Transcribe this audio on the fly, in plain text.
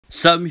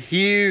Some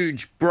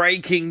huge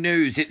breaking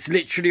news. It's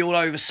literally all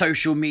over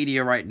social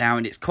media right now,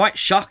 and it's quite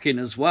shocking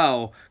as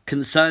well,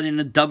 concerning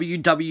a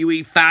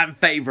WWE fan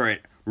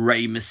favourite,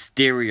 Rey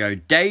Mysterio.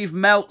 Dave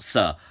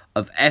Meltzer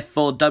of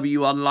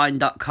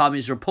F4WOnline.com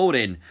is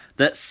reporting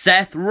that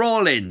Seth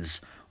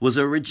Rollins was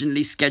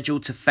originally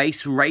scheduled to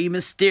face Rey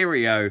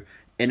Mysterio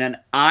in an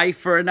eye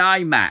for an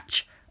eye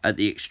match at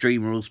the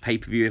Extreme Rules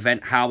pay-per-view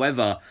event.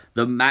 However,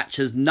 the match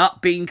has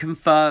not been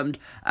confirmed,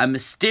 and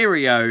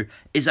Mysterio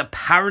is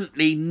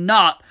apparently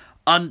not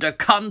under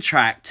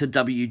contract to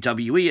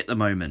WWE at the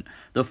moment.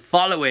 The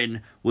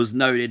following was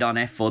noted on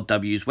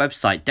F4W's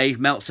website.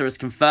 Dave Meltzer has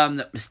confirmed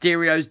that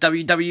Mysterio's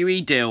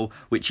WWE deal,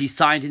 which he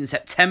signed in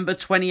September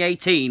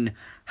 2018,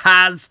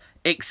 has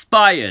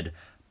expired,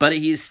 but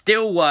he is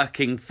still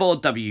working for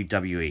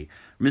WWE.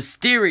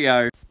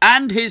 Mysterio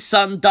and his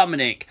son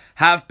Dominik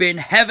have been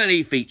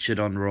heavily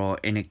featured on Raw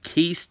in a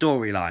key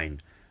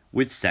storyline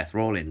with Seth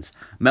Rollins.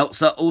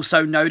 Meltzer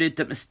also noted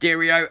that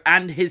Mysterio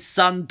and his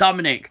son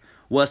Dominik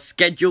were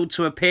scheduled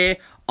to appear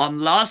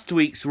on last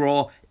week's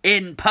Raw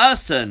in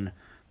person,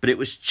 but it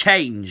was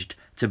changed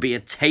to be a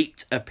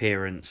taped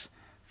appearance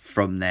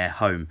from their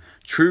home.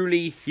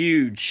 Truly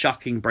huge,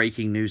 shocking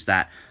breaking news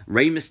that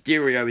Rey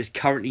Mysterio is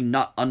currently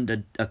not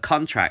under a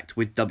contract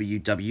with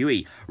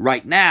WWE.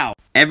 Right now,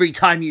 every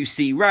time you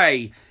see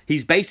Rey,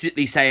 he's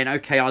basically saying,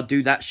 okay, I'll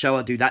do that show,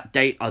 I'll do that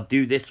date, I'll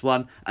do this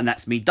one, and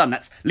that's me done.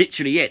 That's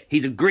literally it.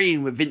 He's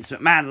agreeing with Vince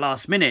McMahon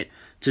last minute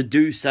to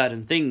do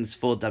certain things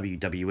for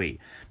WWE.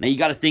 Now, you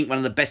got to think one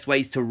of the best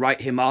ways to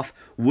write him off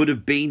would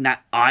have been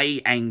that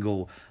eye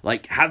angle.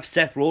 Like, have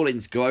Seth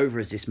Rollins go over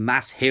as this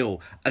mass heel,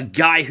 a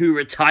guy who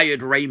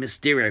retired Rey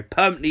Mysterio,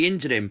 permanently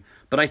injured him.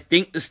 But I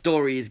think the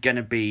story is going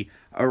to be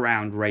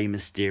around Rey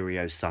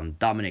Mysterio's son,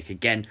 Dominik.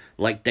 Again,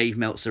 like Dave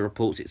Meltzer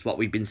reports, it's what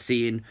we've been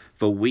seeing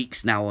for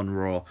weeks now on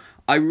Raw.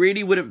 I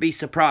really wouldn't be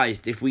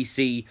surprised if we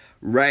see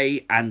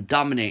Rey and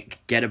Dominik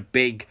get a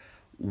big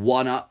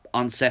one-up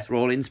on Seth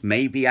Rollins,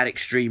 maybe at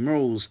Extreme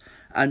Rules,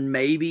 and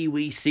maybe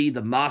we see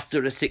the Master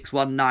of the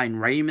 619,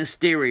 Rey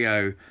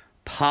Mysterio,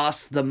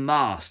 pass the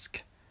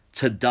mask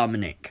to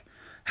Dominik.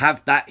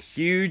 Have that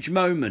huge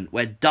moment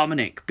where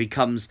Dominik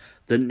becomes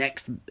the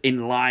next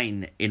in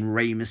line in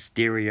Rey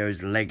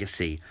Mysterio's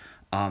legacy.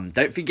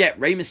 Don't forget,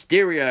 Rey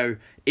Mysterio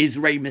is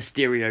Rey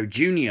Mysterio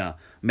Jr.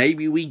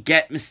 Maybe we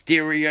get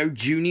Mysterio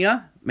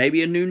Jr.,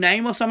 maybe a new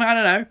name or something, I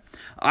don't know.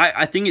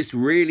 I think it's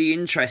really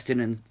interesting,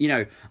 and, you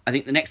know, I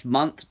think the next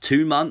month,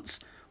 2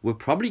 months, we're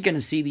probably going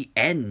to see the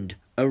end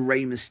of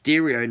Rey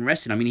Mysterio in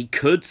wrestling. I mean, he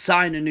could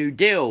sign a new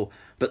deal,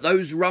 but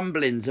those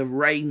rumblings of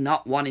Rey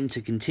not wanting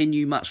to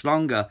continue much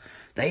longer,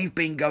 they've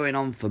been going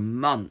on for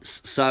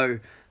months. So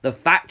the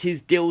fact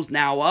his deal's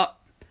now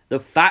up, the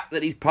fact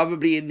that he's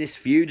probably in this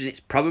feud and it's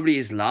probably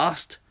his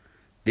last,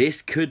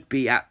 this could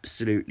be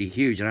absolutely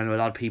huge. And I know a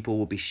lot of people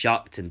will be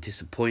shocked and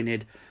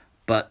disappointed,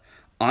 but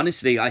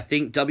honestly, I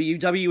think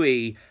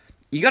WWE,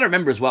 you got to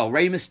remember as well,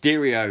 Rey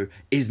Mysterio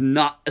is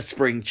not a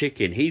spring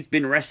chicken. He's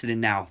been wrestling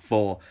now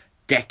for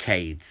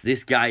decades.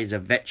 This guy is a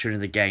veteran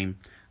of the game,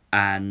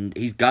 and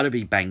he's got to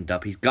be banged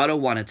up. He's got to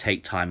want to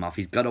take time off.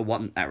 He's got to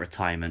want that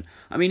retirement.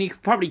 I mean, he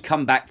could probably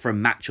come back for a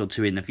match or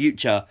two in the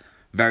future,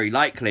 very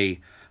likely,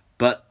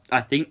 but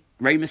I think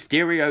Rey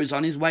Mysterio's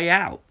on his way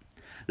out.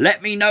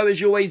 Let me know,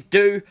 as you always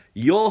do,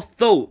 your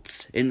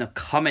thoughts in the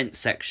comment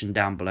section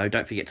down below.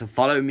 Don't forget to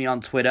follow me on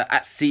Twitter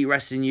at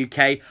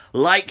CWrestlingUK.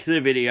 Like the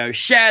video,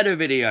 share the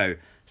video,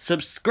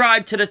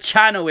 subscribe to the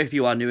channel if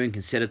you are new, and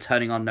consider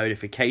turning on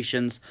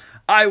notifications.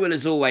 I will,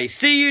 as always,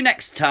 see you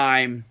next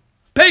time.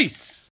 Peace!